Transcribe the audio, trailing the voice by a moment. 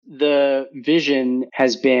the vision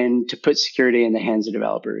has been to put security in the hands of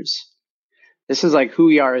developers. This is like who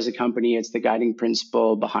we are as a company. It's the guiding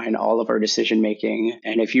principle behind all of our decision making.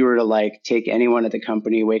 And if you were to like take anyone at the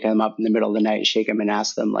company, wake them up in the middle of the night, shake them and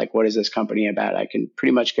ask them like, what is this company about? I can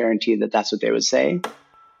pretty much guarantee that that's what they would say.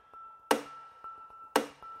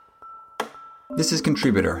 This is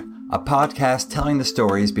Contributor, a podcast telling the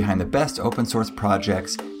stories behind the best open source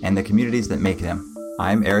projects and the communities that make them.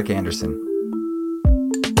 I'm Eric Anderson.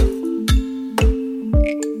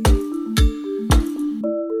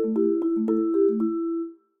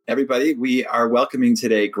 Everybody, we are welcoming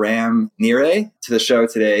today Graham Neary to the show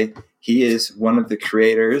today. He is one of the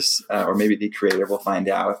creators, or maybe the creator, we'll find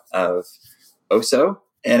out, of Oso.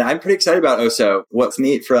 And I'm pretty excited about Oso. What's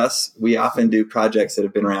neat for us, we often do projects that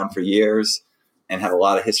have been around for years and have a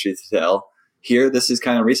lot of history to tell. Here, this is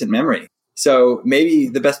kind of recent memory. So maybe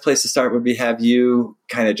the best place to start would be have you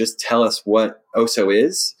kind of just tell us what Oso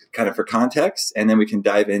is, kind of for context, and then we can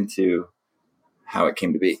dive into how it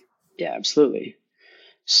came to be. Yeah, absolutely.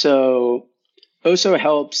 So Oso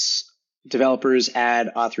helps developers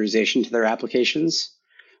add authorization to their applications.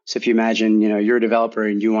 So if you imagine, you're a developer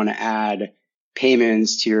and you want to add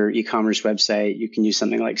payments to your e-commerce website, you can use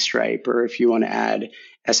something like Stripe. Or if you want to add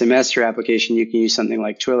SMS to your application, you can use something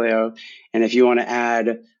like Twilio. And if you want to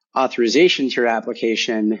add authorization to your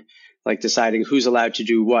application, like deciding who's allowed to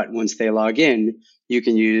do what once they log in, you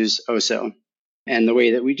can use Oso. And the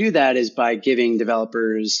way that we do that is by giving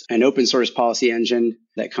developers an open source policy engine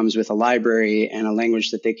that comes with a library and a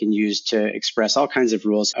language that they can use to express all kinds of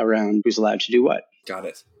rules around who's allowed to do what. Got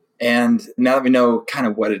it. And now that we know kind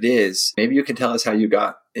of what it is, maybe you can tell us how you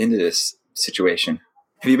got into this situation.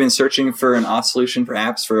 Have you been searching for an auth solution for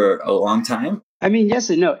apps for a long time? I mean, yes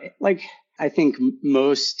and no. I think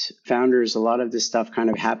most founders, a lot of this stuff kind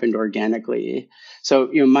of happened organically. So,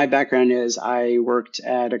 my background is I worked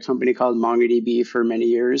at a company called MongoDB for many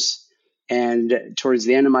years. And towards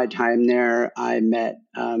the end of my time there, I met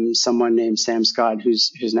someone named Sam Scott,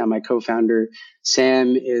 who's now my co-founder.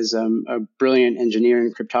 Sam is a brilliant engineer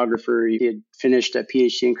and cryptographer. He had finished a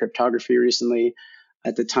PhD in cryptography recently.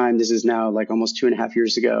 At the time, this is now like almost 2.5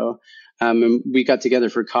 years ago. And we got together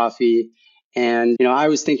for coffee. And, I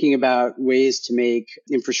was thinking about ways to make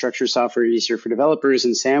infrastructure software easier for developers.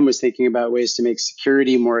 And Sam was thinking about ways to make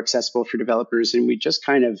security more accessible for developers. And we just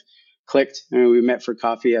kind of clicked. We met for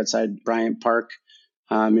coffee outside Bryant Park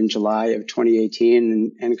in July of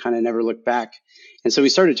 2018 and kind of never looked back. And so we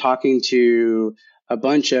started talking to a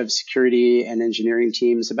bunch of security and engineering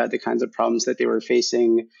teams about the kinds of problems that they were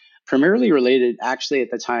facing, primarily related actually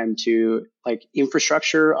at the time to like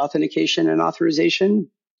infrastructure authentication and authorization.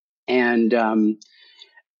 And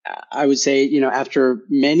I would say, after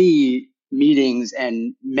many meetings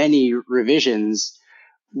and many revisions,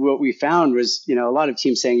 what we found was, a lot of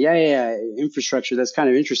teams saying, yeah, infrastructure, that's kind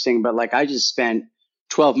of interesting. But like, I just spent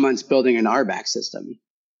 12 months building an RBAC system,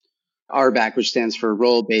 RBAC, which stands for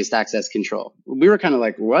role-based access control. We were kind of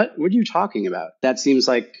like, what are you talking about? That seems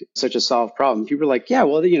like such a solved problem. People were like, yeah,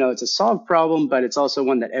 well, it's a solved problem, but it's also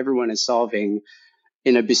one that everyone is solving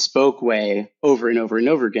in a bespoke way over and over and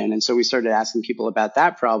over again. And so we started asking people about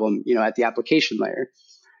that problem, at the application layer.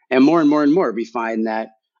 And more, we find that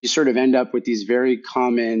you sort of end up with these very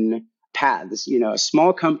common paths.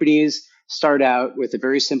 Small companies start out with a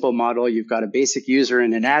very simple model. You've got a basic user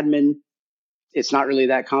and an admin. It's not really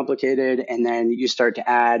that complicated. And then you start to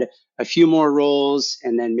add a few more roles.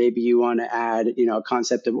 And then maybe you want to add, a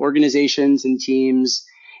concept of organizations and teams.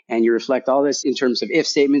 And you reflect all this in terms of if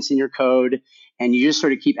statements in your code. And you just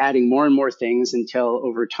sort of keep adding more and more things until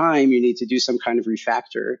over time you need to do some kind of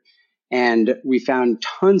refactor. And we found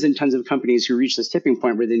tons and tons of companies who reach this tipping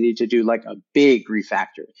point where they need to do like a big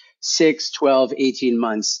refactor, 6, 12, 18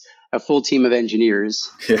 months, a full team of engineers.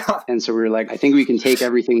 Yeah. And so we were like, I think we can take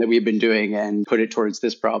everything that we've been doing and put it towards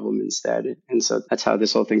this problem instead. And so that's how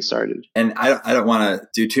this whole thing started. And I don't want to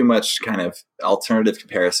do too much kind of alternative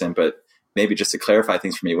comparison, but maybe just to clarify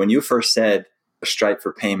things for me, when you first said Stripe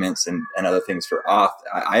for payments and other things for auth,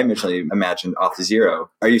 I originally imagined Auth0.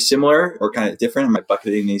 Are you similar or kind of different? Am I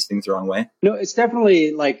bucketing these things the wrong way? No, it's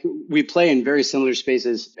definitely like we play in very similar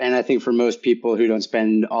spaces. And I think for most people who don't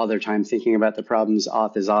spend all their time thinking about the problems,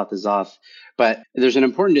 auth is auth. But there's an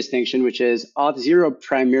important distinction, which is Auth0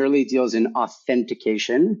 primarily deals in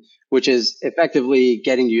authentication, which is effectively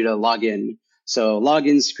getting you to log in. So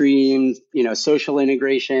login screens, social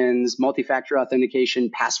integrations, multi-factor authentication,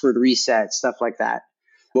 password reset, stuff like that.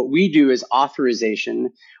 What we do is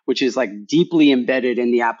authorization, which is like deeply embedded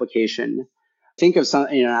in the application. Think of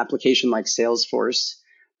an application like Salesforce.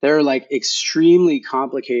 There are like extremely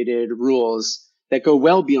complicated rules that go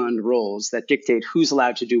well beyond roles that dictate who's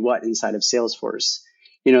allowed to do what inside of Salesforce.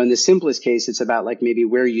 In the simplest case, it's about like maybe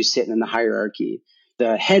where you sit in the hierarchy.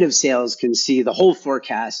 The head of sales can see the whole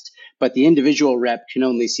forecast, but the individual rep can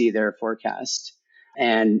only see their forecast,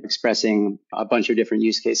 and expressing a bunch of different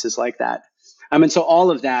use cases like that. And so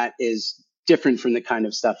all of that is different from the kind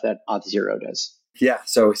of stuff that Auth0 does. Yeah.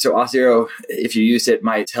 So Auth0, if you use it,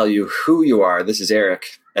 might tell you who you are. This is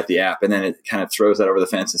Eric at the app. And then it kind of throws that over the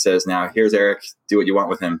fence and says, now here's Eric, do what you want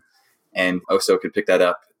with him. And Oso could pick that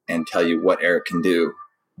up and tell you what Eric can do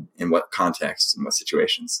in what context, in what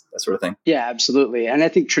situations, that sort of thing. Yeah, absolutely. And I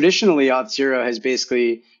think traditionally Auth0 has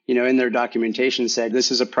basically, in their documentation said,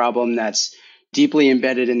 this is a problem that's deeply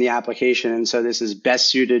embedded in the application. And so this is best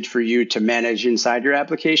suited for you to manage inside your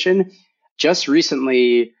application. Just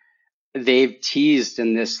recently, they've teased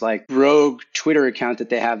in this like rogue Twitter account that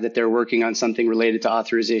they have that they're working on something related to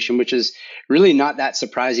authorization, which is really not that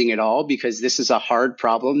surprising at all, because this is a hard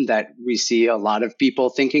problem that we see a lot of people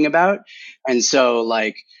thinking about. And so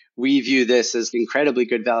like we view this as incredibly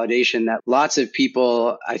good validation that lots of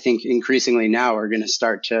people, I think increasingly now, are going to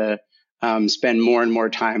start to spend more and more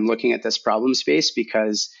time looking at this problem space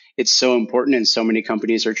because it's so important and so many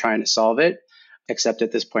companies are trying to solve it. Except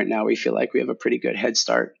at this point now, we feel like we have a pretty good head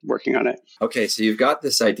start working on it. Okay, so you've got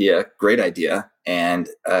this idea, great idea, and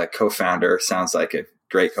a co-founder, sounds like a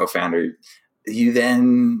great co-founder. You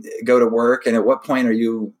then go to work, and at what point are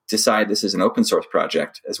you decide this is an open source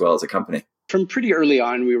project as well as a company? From pretty early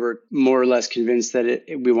on, we were more or less convinced that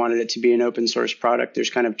we wanted it to be an open source product. There's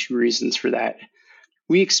kind of two reasons for that.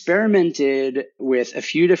 We experimented with a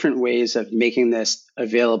few different ways of making this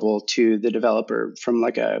available to the developer from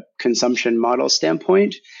like a consumption model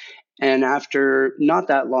standpoint. And after not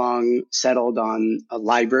that long, settled on a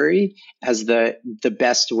library as the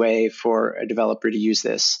best way for a developer to use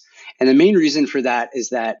this. And the main reason for that is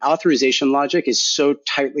that authorization logic is so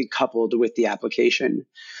tightly coupled with the application.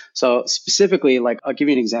 So specifically, like I'll give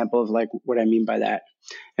you an example of like what I mean by that.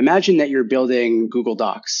 Imagine that you're building Google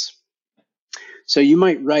Docs. So you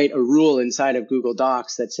might write a rule inside of Google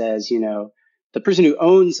Docs that says, the person who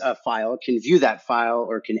owns a file can view that file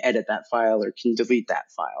or can edit that file or can delete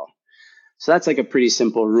that file. So that's like a pretty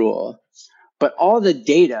simple rule. But all the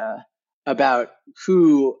data about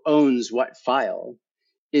who owns what file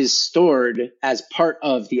is stored as part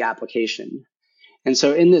of the application. And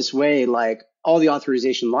so in this way, like all the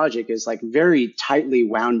authorization logic is like very tightly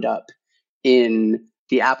wound up in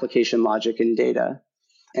the application logic and data.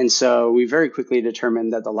 And so we very quickly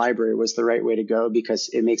determined that the library was the right way to go because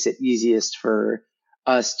it makes it easiest for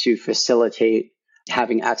us to facilitate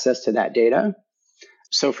having access to that data.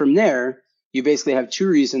 So from there, you basically have two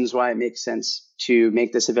reasons why it makes sense to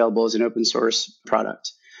make this available as an open source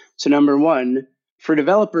product. So number one, for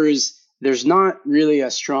developers, there's not really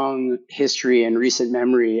a strong history and recent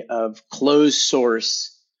memory of closed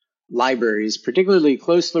source libraries, particularly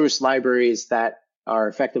closed source libraries that are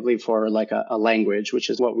effectively for like a language,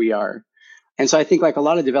 which is what we are. And so I think like a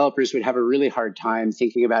lot of developers would have a really hard time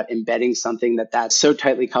thinking about embedding something that's so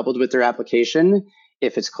tightly coupled with their application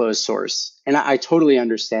if it's closed source. And I totally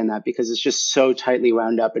understand that because it's just so tightly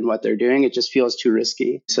wound up in what they're doing. It just feels too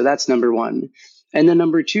risky. So that's number one. And then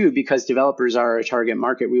number two, because developers are a target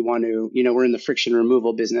market, we want to, we're in the friction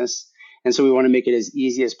removal business. And so we want to make it as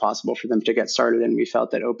easy as possible for them to get started. And we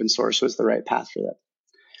felt that open source was the right path for that.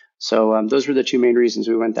 So those were the two main reasons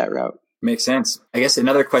we went that route. Makes sense. I guess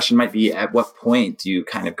another question might be, at what point do you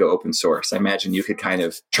kind of go open source? I imagine you could kind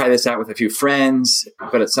of try this out with a few friends,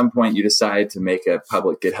 but at some point you decide to make a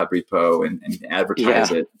public GitHub repo and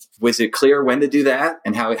advertise it. Was it clear when to do that?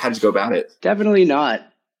 And how did you go about it? Definitely not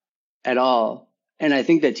at all. And I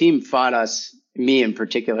think the team fought us, me in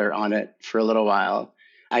particular, on it for a little while.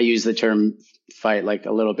 I use the term fight like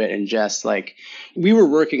a little bit in jest. Like we were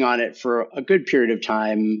working on it for a good period of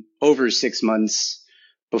time, over 6 months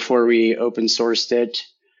before we open sourced it.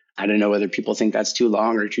 I don't know whether people think that's too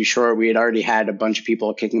long or too short. We had already had a bunch of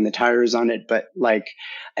people kicking the tires on it, but like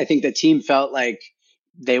I think the team felt like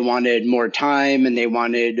they wanted more time and they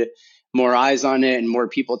wanted more eyes on it and more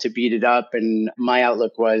people to beat it up. And my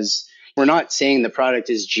outlook was, we're not saying the product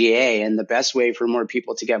is GA, and the best way for more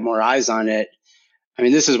people to get more eyes on it. I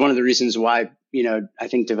mean, this is one of the reasons why, I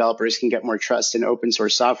think developers can get more trust in open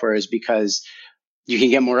source software is because you can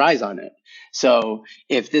get more eyes on it. So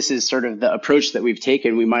if this is sort of the approach that we've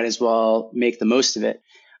taken, we might as well make the most of it.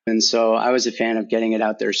 And so I was a fan of getting it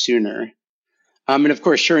out there sooner. And of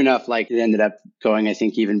course, sure enough, like it ended up going, I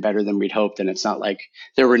think, even better than we'd hoped. And it's not like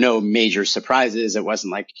there were no major surprises. It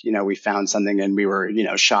wasn't like, we found something and we were,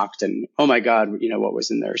 shocked and, oh my God, what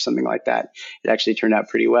was in there or something like that. It actually turned out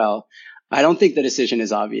pretty well. I don't think the decision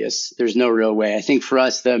is obvious. There's no real way. I think for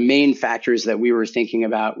us, the main factors that we were thinking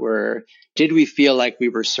about were, did we feel like we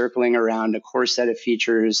were circling around a core set of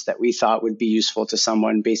features that we thought would be useful to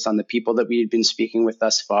someone based on the people that we had been speaking with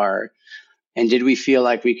thus far? And did we feel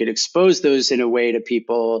like we could expose those in a way to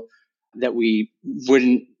people that we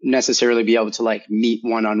wouldn't necessarily be able to like meet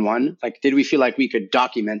one-on-one? Like, did we feel like we could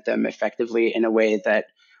document them effectively in a way that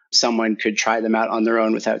someone could try them out on their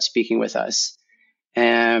own without speaking with us?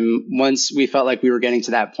 And once we felt like we were getting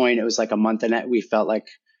to that point, it was like a month and we felt like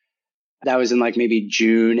that was in like maybe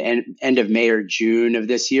June and end of May or June of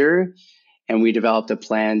this year. And we developed a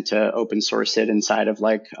plan to open source it inside of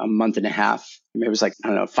like a month and a half. It was like, I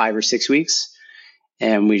don't know, 5 or 6 weeks.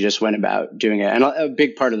 And we just went about doing it. And a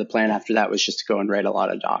big part of the plan after that was just to go and write a lot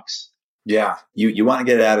of docs. Yeah. You want to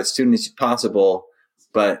get it out as soon as possible,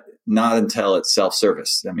 but not until it's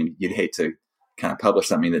self-service. I mean, you'd hate to kind of publish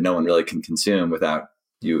something that no one really can consume without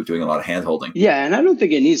you doing a lot of hand-holding. Yeah, and I don't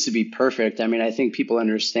think it needs to be perfect. I mean, I think people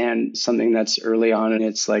understand something that's early on in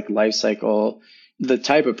its like life cycle. The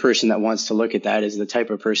type of person that wants to look at that is the type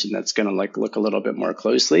of person that's going to like look a little bit more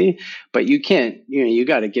closely. But you can't, you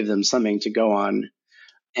got to give them something to go on,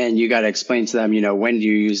 and you got to explain to them, when do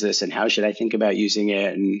you use this and how should I think about using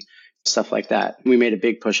it and stuff like that. We made a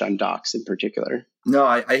big push on docs in particular. No,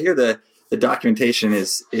 I hear the documentation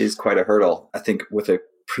is quite a hurdle. I think with a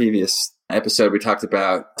previous episode, we talked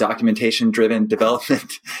about documentation-driven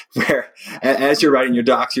development, where as you're writing your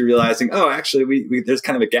docs, you're realizing, oh, actually, we there's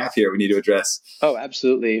kind of a gap here we need to address. Oh,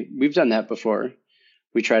 absolutely. We've done that before.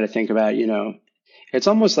 We try to think about, it's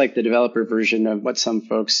almost like the developer version of what some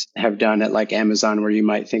folks have done at like Amazon, where you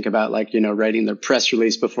might think about like, writing the press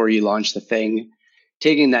release before you launch the thing,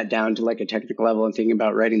 taking that down to like a technical level and thinking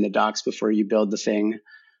about writing the docs before you build the thing.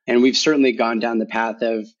 And we've certainly gone down the path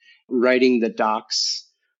of writing the docs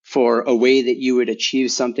for a way that you would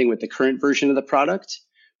achieve something with the current version of the product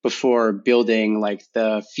before building like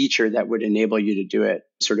the feature that would enable you to do it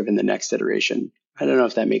sort of in the next iteration. I don't know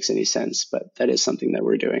if that makes any sense, but that is something that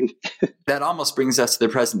we're doing. That almost brings us to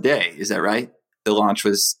the present day. Is that right? The launch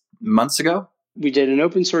was months ago? We did an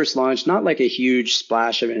open source launch, not like a huge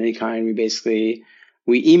splash of any kind. We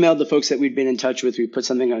emailed the folks that we'd been in touch with. We put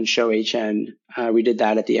something on ShowHN. We did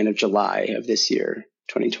that at the end of July of this year,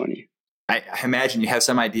 2020. I imagine you have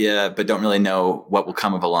some idea, but don't really know what will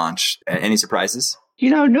come of a launch. Any surprises?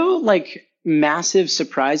 No like massive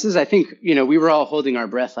surprises. I think, we were all holding our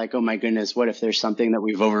breath like, oh my goodness, what if there's something that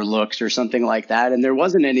we've overlooked or something like that? And there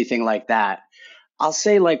wasn't anything like that. I'll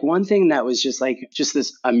say like one thing that was just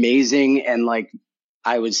this amazing and like,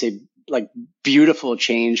 I would say like beautiful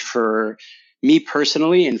change for me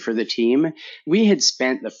personally and for the team. We had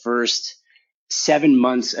spent the first 7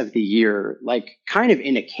 months of the year, like kind of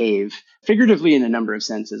in a cave, figuratively in a number of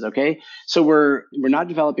senses. Okay. So we're not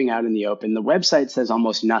developing out in the open. The website says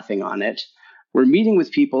almost nothing on it. We're meeting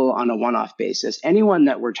with people on a one-off basis. Anyone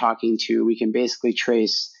that we're talking to, we can basically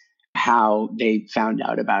trace how they found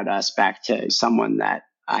out about us back to someone that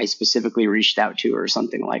I specifically reached out to or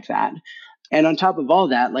something like that. And on top of all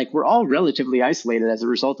that, like we're all relatively isolated as a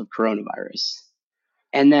result of coronavirus.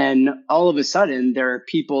 And then all of a sudden, there are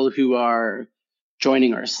people who are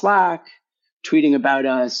joining our Slack, tweeting about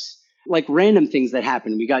us, like random things that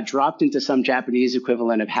happen. We got dropped into some Japanese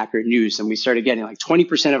equivalent of Hacker News, and we started getting like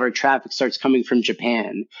 20% of our traffic starts coming from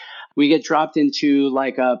Japan. We get dropped into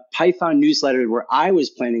like a Python newsletter where I was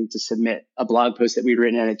planning to submit a blog post that we'd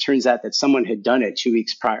written, and it turns out that someone had done it 2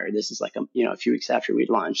 weeks prior. This is like a few weeks after we'd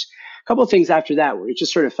launched. A couple of things after that where it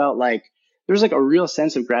just sort of felt like there was like a real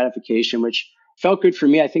sense of gratification, which felt good for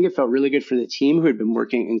me. I think it felt really good for the team who had been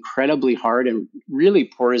working incredibly hard and really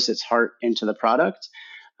pours its heart into the product.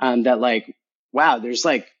 That like, wow, there's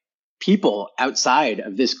like people outside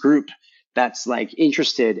of this group that's like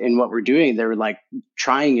interested in what we're doing. They're like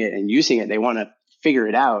trying it and using it. They want to figure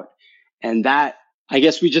it out. And that, I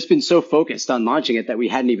guess we've just been so focused on launching it that we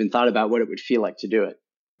hadn't even thought about what it would feel like to do it.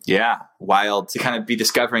 Yeah. Wild to kind of be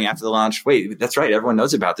discovering after the launch. Wait, that's right. Everyone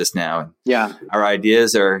knows about this now. Yeah. Our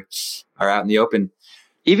ideas are out in the open.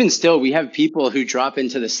 Even still, we have people who drop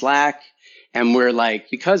into the Slack, and we're like,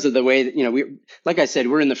 because of the way that, we, like I said,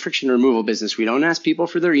 we're in the friction removal business. We don't ask people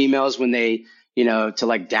for their emails when they, to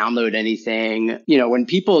like download anything. When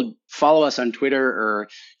people follow us on Twitter or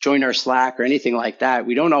join our Slack or anything like that,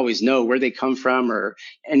 we don't always know where they come from or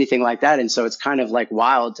anything like that. And so it's kind of like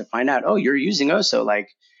wild to find out, oh, you're using Oso. Like,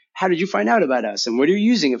 how did you find out about us and what are you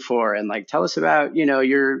using it for? And like, tell us about,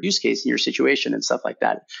 your use case and your situation and stuff like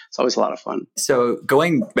that. It's always a lot of fun. So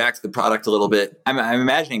going back to the product a little bit, I'm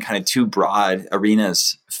imagining kind of two broad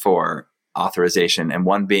arenas for authorization. And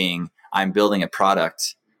one being, I'm building a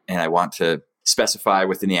product and I want to specify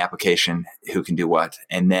within the application who can do what.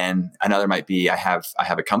 And then another might be I have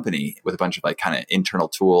a company with a bunch of like kind of internal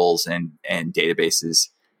tools and databases,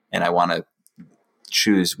 and I want to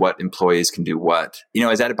choose what employees can do what.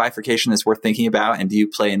 Is that a bifurcation that's worth thinking about? And do you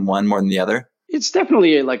play in one more than the other? It's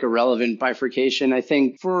definitely like a relevant bifurcation. I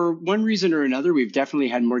think for one reason or another, we've definitely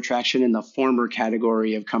had more traction in the former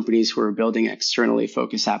category of companies who are building externally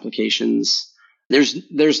focused applications.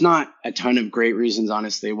 There's not a ton of great reasons,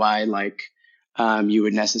 honestly, why you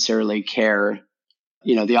would necessarily care.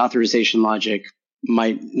 The authorization logic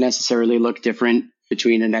might necessarily look different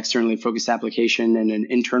between an externally focused application and an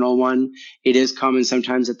internal one. It is common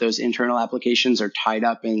sometimes that those internal applications are tied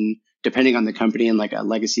up in, depending on the company, in like a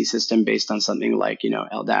legacy system based on something like,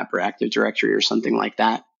 LDAP or Active Directory or something like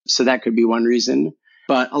that. So that could be one reason.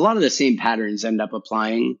 But a lot of the same patterns end up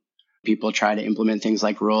applying. People try to implement things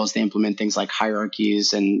like roles, they implement things like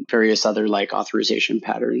hierarchies and various other like authorization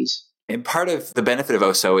patterns. And part of the benefit of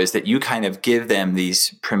Oso is that you kind of give them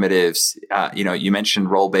these primitives. You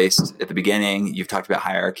mentioned role-based at the beginning. You've talked about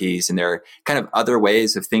hierarchies, and there are kind of other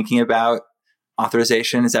ways of thinking about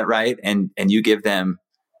authorization. Is that right? And you give them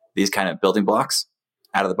these kind of building blocks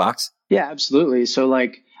out of the box? Yeah, absolutely. So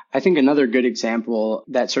I think another good example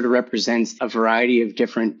that sort of represents a variety of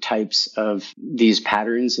different types of these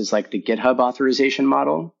patterns is like the GitHub authorization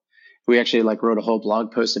model. We actually wrote a whole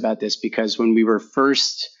blog post about this because when we were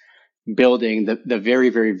first building the very,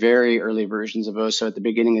 very, very early versions of Oso at the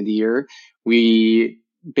beginning of the year, we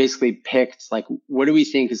basically picked what do we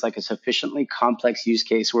think is a sufficiently complex use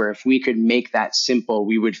case where if we could make that simple,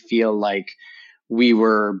 we would feel like we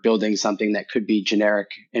were building something that could be generic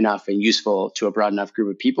enough and useful to a broad enough group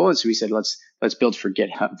of people. And so we said, let's build for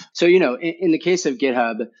GitHub. So, in the case of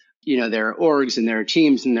GitHub, there are orgs and there are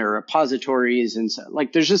teams and there are repositories. And so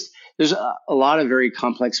there's a lot of very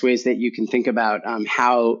complex ways that you can think about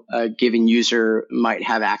how a given user might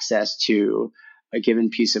have access to a given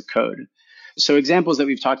piece of code. So examples that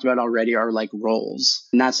we've talked about already are like roles.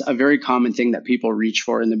 And that's a very common thing that people reach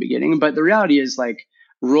for in the beginning. But the reality is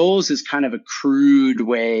roles is kind of a crude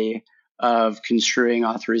way of construing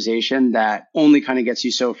authorization that only kind of gets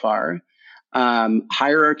you so far.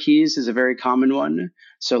 Hierarchies is a very common one.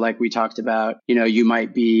 So we talked about, you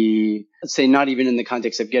might be, let's say not even in the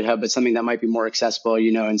context of GitHub, but something that might be more accessible,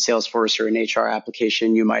 in Salesforce or an HR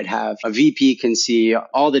application, you might have a VP can see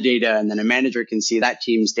all the data and then a manager can see that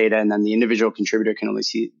team's data and then the individual contributor can only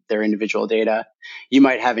see their individual data. You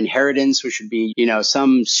might have inheritance, which would be,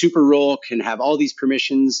 some super role can have all these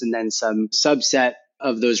permissions and then some subset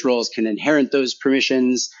of those roles can inherit those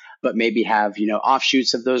permissions, but maybe have,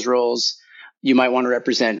 offshoots of those roles. You might want to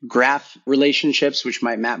represent graph relationships, which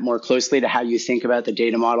might map more closely to how you think about the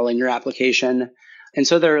data model in your application. And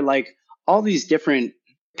so there are all these different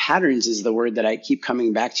patterns is the word that I keep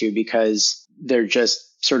coming back to because they're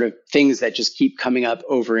just sort of things that just keep coming up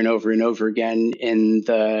over and over and over again in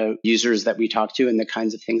the users that we talk to and the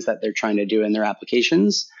kinds of things that they're trying to do in their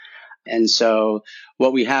applications. And so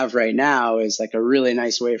what we have right now is a really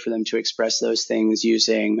nice way for them to express those things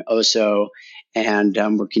using Oso. And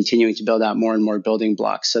we're continuing to build out more and more building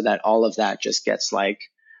blocks so that all of that just gets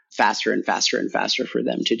faster and faster and faster for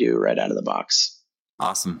them to do right out of the box.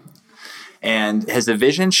 Awesome. And has the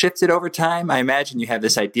vision shifted over time? I imagine you have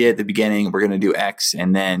this idea at the beginning, we're going to do X,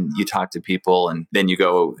 and then you talk to people and then you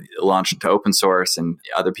go launch to open source and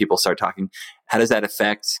other people start talking. How does that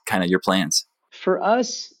affect kind of your plans? For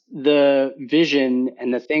us, the vision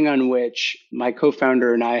and the thing on which my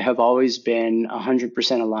co-founder and I have always been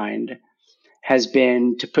 100% aligned has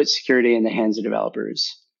been to put security in the hands of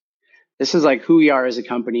developers. This is who we are as a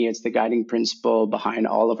company. It's the guiding principle behind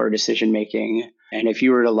all of our decision making. And if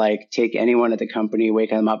you were to take anyone at the company,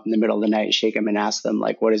 wake them up in the middle of the night, shake them and ask them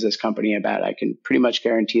what is this company about? I can pretty much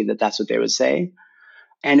guarantee that that's what they would say.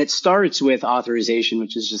 And it starts with authorization,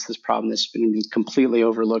 which is just this problem that's been completely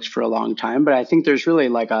overlooked for a long time. But I think there's really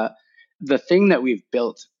the thing that we've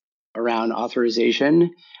built around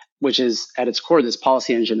authorization, which is at its core this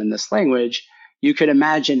policy engine in this language, you could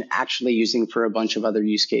imagine actually using for a bunch of other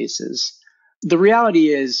use cases. The reality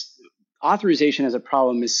is authorization as a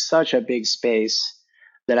problem is such a big space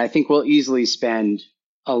that I think we'll easily spend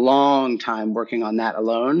a long time working on that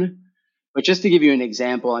alone. But just to give you an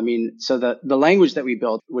example, so the language that we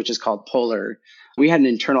built, which is called Polar, we had an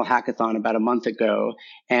internal hackathon about a month ago,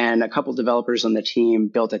 and a couple developers on the team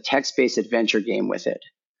built a text-based adventure game with it.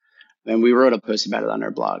 And we wrote a post about it on our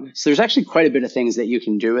blog. So there's actually quite a bit of things that you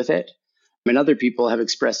can do with it. And other people have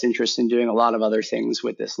expressed interest in doing a lot of other things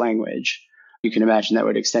with this language. You can imagine that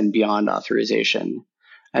would extend beyond authorization.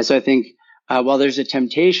 And so I think while there's a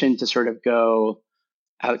temptation to sort of go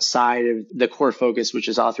outside of the core focus, which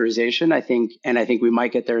is authorization. I think we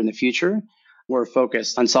might get there in the future. We're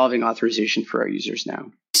focused on solving authorization for our users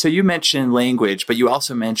now. So you mentioned language, but you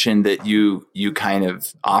also mentioned that you kind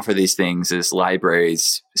of offer these things as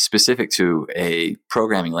libraries specific to a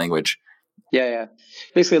programming language. Yeah.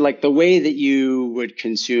 Basically, like the way that you would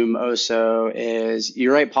consume OSO is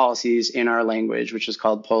you write policies in our language, which is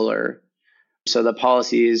called Polar. So the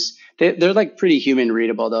policies, they're like pretty human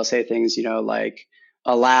readable. They'll say things, like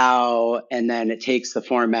allow, and then it takes the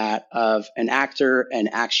format of an actor, an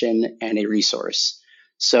action, and a resource.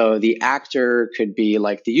 So the actor could be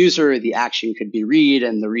like the user, the action could be read,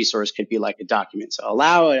 and the resource could be like a document. So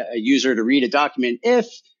allow a user to read a document if,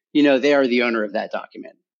 they are the owner of that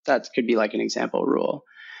document. That could be like an example rule.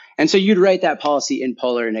 And so you'd write that policy in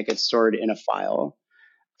Polar and it gets stored in a file.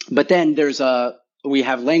 But then we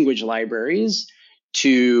have language libraries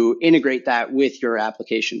to integrate that with your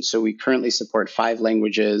application. So we currently support 5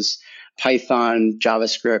 languages: Python,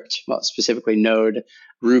 JavaScript, well, specifically Node,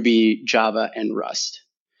 Ruby, Java, and Rust.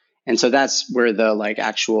 And so that's where the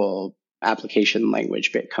actual application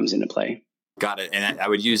language bit comes into play. Got it. And I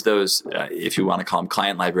would use those, if you want to call them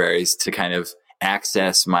client libraries, to kind of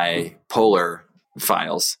access my Polar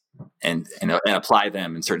files and apply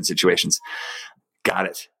them in certain situations. Got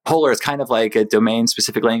it. Polar is kind of like a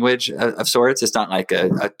domain-specific language of sorts. It's not like a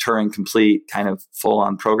Turing-complete kind of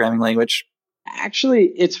full-on programming language.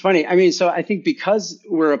 Actually, it's funny. I mean, so I think because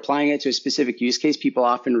we're applying it to a specific use case, people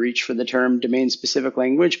often reach for the term domain-specific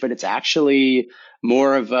language, but it's actually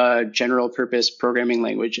more of a general-purpose programming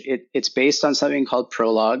language. It's based on something called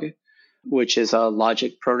Prolog, which is a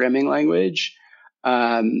logic programming language.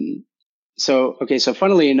 So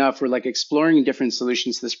funnily enough, we're exploring different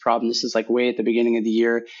solutions to this problem. This is way at the beginning of the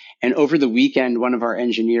year. And over the weekend, one of our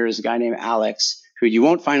engineers, a guy named Alex, who you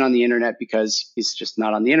won't find on the internet because he's just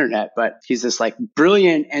not on the internet, but he's this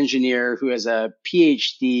brilliant engineer who has a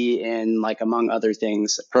PhD in among other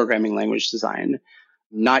things, programming language design.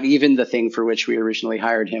 Not even the thing for which we originally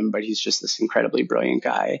hired him, but he's just this incredibly brilliant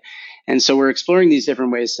guy. And so we're exploring these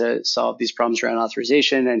different ways to solve these problems around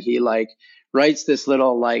authorization. And he writes this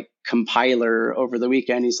little compiler over the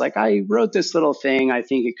weekend. He's like, I wrote this little thing. I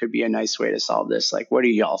think it could be a nice way to solve this. What do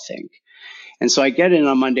y'all think? And so I get in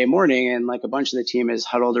on Monday morning and a bunch of the team is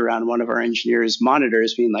huddled around one of our engineers'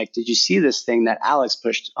 monitors being like, did you see this thing that Alex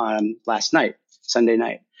pushed on last night, Sunday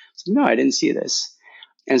night? So, no, I didn't see this.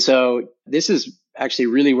 And so this is actually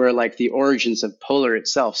really where the origins of Polar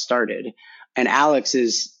itself started. And Alex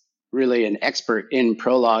is really an expert in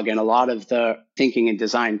Prolog, and a lot of the thinking and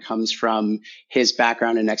design comes from his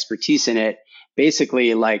background and expertise in it,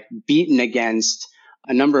 basically beaten against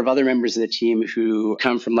a number of other members of the team who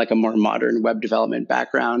come from a more modern web development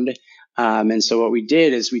background. And so what we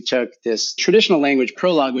did is we took this traditional language,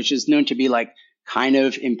 Prolog, which is known to be kind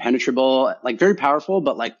of impenetrable, very powerful,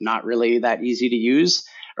 but not really that easy to use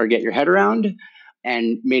or get your head around,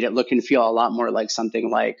 and made it look and feel a lot more like something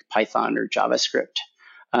like Python or JavaScript.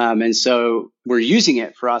 And so we're using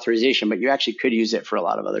it for authorization, but you actually could use it for a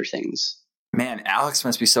lot of other things. Man, Alex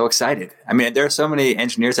must be so excited. I mean, there are so many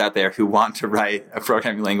engineers out there who want to write a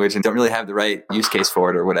programming language and don't really have the right use case for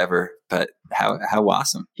it or whatever, but how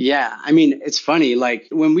awesome. Yeah. I mean, it's funny.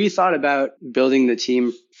 When we thought about building the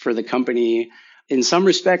team for the company, in some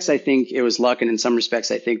respects, I think it was luck. And in some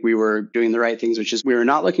respects, I think we were doing the right things, which is we were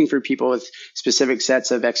not looking for people with specific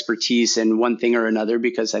sets of expertise in one thing or another,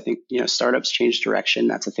 because I think, startups change direction.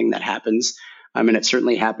 That's a thing that happens. And it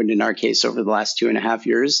certainly happened in our case over the last 2.5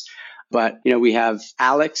 years. But, we have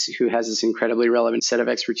Alex, who has this incredibly relevant set of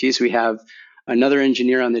expertise. We have another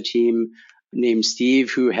engineer on the team named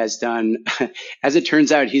Steve, who has done, as it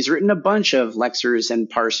turns out, he's written a bunch of lexers and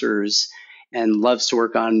parsers and loves to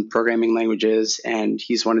work on programming languages. And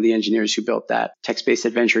he's one of the engineers who built that text-based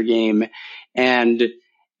adventure game. And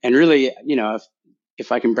really,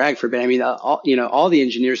 if I can brag for a bit, all the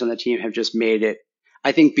engineers on the team have just made it,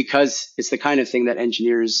 I think, because it's the kind of thing that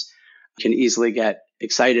engineers can easily get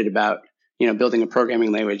excited about, building a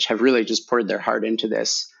programming language, have really just poured their heart into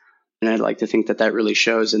this. And I'd like to think that really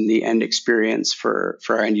shows in the end experience for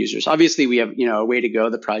our end users. Obviously, we have, a way to go.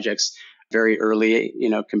 The project's very early,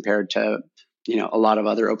 compared to, a lot of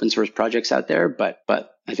other open source projects out there, but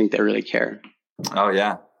I think they really care. Oh,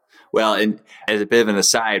 yeah. Well, and as a bit of an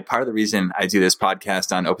aside, part of the reason I do this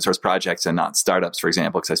podcast on open source projects and not startups, for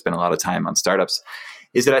example, because I spend a lot of time on startups,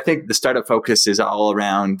 is that I think the startup focus is all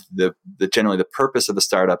around the generally the purpose of the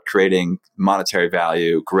startup, creating monetary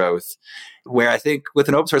value, growth, where I think with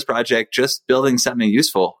an open source project, just building something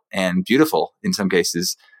useful and beautiful in some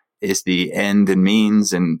cases is the end and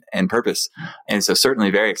means and purpose. And so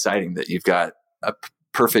certainly very exciting that you've got a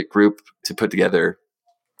perfect group to put together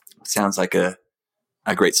sounds like a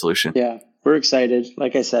great solution. Yeah, we're excited.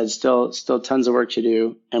 Like I said, still tons of work to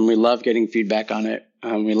do, and we love getting feedback on it.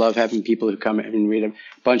 We love having people who come in. I mean, we had a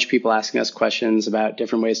bunch of people asking us questions about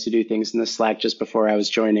different ways to do things in the Slack just before I was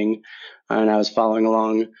joining, and I was following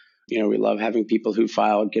along. We love having people who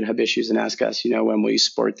file GitHub issues and ask us, when will you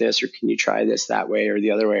support this, or can you try this that way or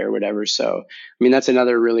the other way or whatever. So, I mean, that's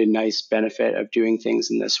another really nice benefit of doing things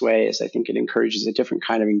in this way is I think it encourages a different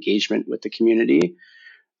kind of engagement with the community,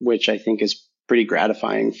 which I think is pretty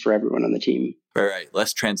gratifying for everyone on the team. Right.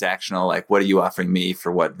 Less transactional. Like, what are you offering me for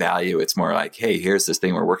what value? It's more like, hey, here's this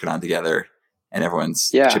thing we're working on together, and everyone's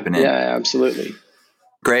chipping in. Yeah, absolutely.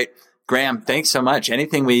 Great. Graham, thanks so much.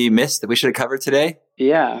 Anything we missed that we should have covered today?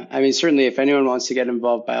 Yeah, I mean, certainly if anyone wants to get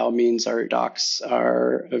involved, by all means, our docs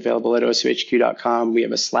are available at osohq.com. We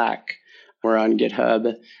have a Slack. We're on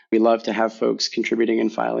GitHub. We love to have folks contributing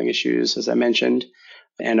and filing issues, as I mentioned.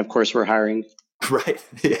 And of course, we're hiring. Right.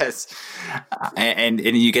 Yes. And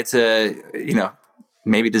you get to,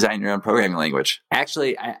 maybe design your own programming language.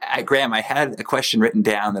 Actually, Graham, I had a question written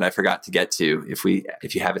down that I forgot to get to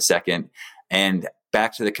if you have a second. And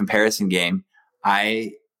back to the comparison game,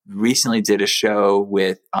 I recently did a show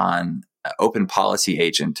on Open Policy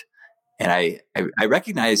Agent. And I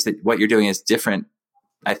recognize that what you're doing is different,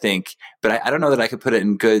 I think, but I don't know that I could put it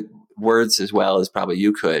in good words as well as probably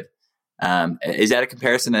you could. Is that a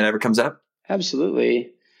comparison that ever comes up?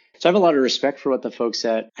 Absolutely. So I have a lot of respect for what the folks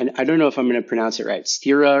at, and I don't know if I'm going to pronounce it right,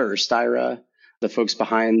 Styra, the folks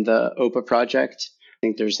behind the OPA project. I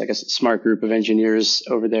think there's like a smart group of engineers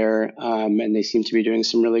over there, and they seem to be doing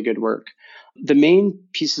some really good work. The main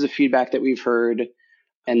pieces of feedback that we've heard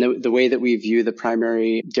and the way that we view the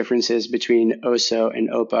primary differences between OSO and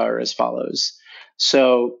OPA are as follows.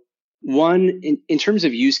 So one, in terms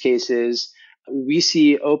of use cases, we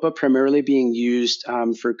see OPA primarily being used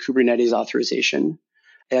for Kubernetes authorization.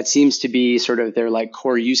 That seems to be sort of their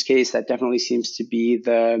core use case. That definitely seems to be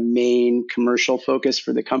the main commercial focus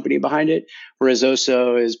for the company behind it, whereas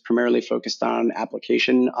OSO is primarily focused on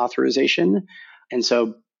application authorization. And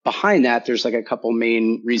so behind that, there's a couple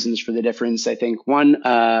main reasons for the difference. I think one,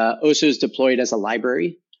 OSO is deployed as a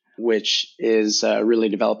library, which is a really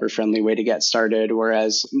developer-friendly way to get started,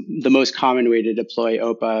 whereas the most common way to deploy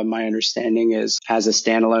OPA, my understanding, is as a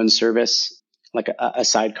standalone service, like a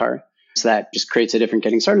sidecar. So that just creates a different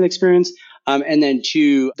getting started experience. And then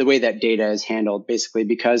two, the way that data is handled, basically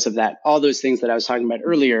because of that, all those things that I was talking about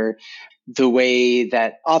earlier, the way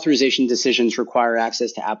that authorization decisions require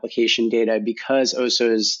access to application data, because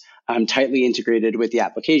OSO is tightly integrated with the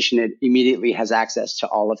application, it immediately has access to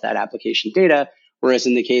all of that application data. Whereas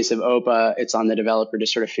in the case of OPA, it's on the developer to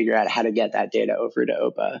sort of figure out how to get that data over to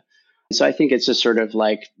OPA. So I think it's just sort of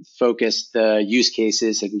focus the use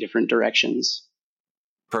cases in different directions.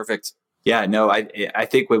 Perfect. Yeah, no, I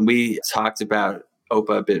think when we talked about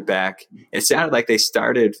OPA a bit back, it sounded like they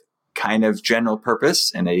started kind of general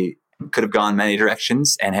purpose and they could have gone many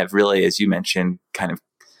directions and have really, as you mentioned, kind of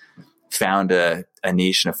found a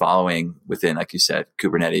niche and a following within, like you said,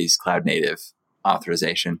 Kubernetes, cloud native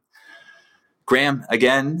authorization. Graham,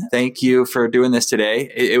 again, thank you for doing this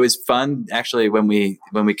today. It was fun, actually, when we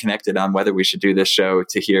connected on whether we should do this show,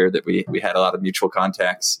 to hear that we had a lot of mutual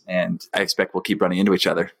contacts, and I expect we'll keep running into each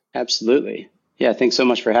other. Absolutely. Yeah, thanks so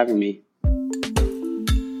much for having me.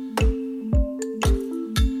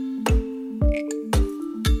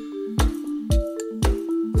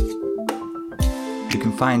 You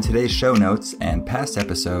can find today's show notes and past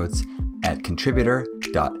episodes at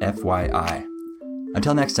contributor.fyi.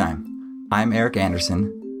 Until next time, I'm Eric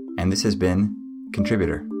Anderson, and this has been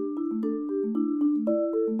Contributor.